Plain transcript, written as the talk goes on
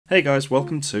Hey guys,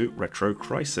 welcome to Retro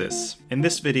Crisis. In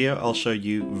this video I'll show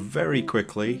you very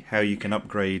quickly how you can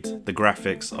upgrade the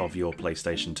graphics of your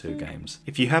PlayStation 2 games.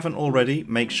 If you haven't already,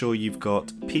 make sure you've got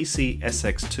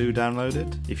PCSX2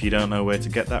 downloaded. If you don't know where to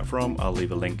get that from, I'll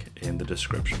leave a link in the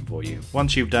description for you.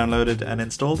 Once you've downloaded and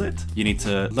installed it, you need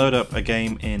to load up a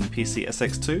game in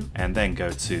PCSX2 and then go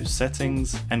to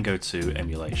Settings and go to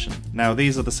Emulation. Now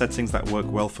these are the settings that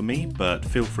work well for me, but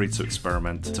feel free to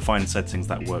experiment to find settings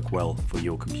that work well for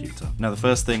your computer. Now the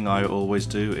first thing I always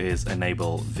do is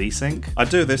enable VSync. I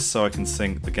do this so I can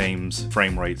sync the game's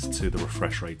frame rate to the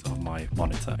refresh rate of my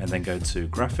monitor, and then go to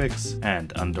Graphics,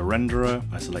 and under Renderer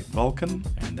I select Vulkan,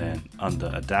 and then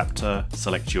under Adapter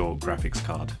select your graphics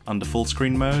card. Under Full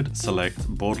Screen Mode select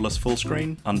Borderless Full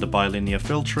Screen. Under Bilinear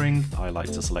Filtering I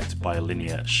like to select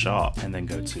Bilinear Sharp, and then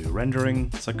go to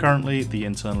Rendering. So currently the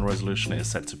internal resolution is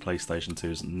set to PlayStation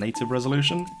 2's native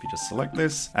resolution. If you just select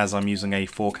this, as I'm using a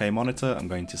 4K monitor, I'm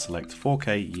going to select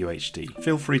 4K UHD.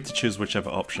 Feel free to choose whichever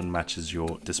option matches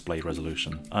your display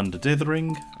resolution. Under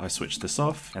dithering, I switch this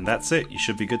off, and that's it, you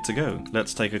should be good to go.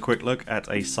 Let's take a quick look at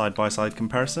a side-by-side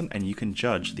comparison and you can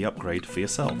judge the upgrade for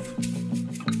yourself.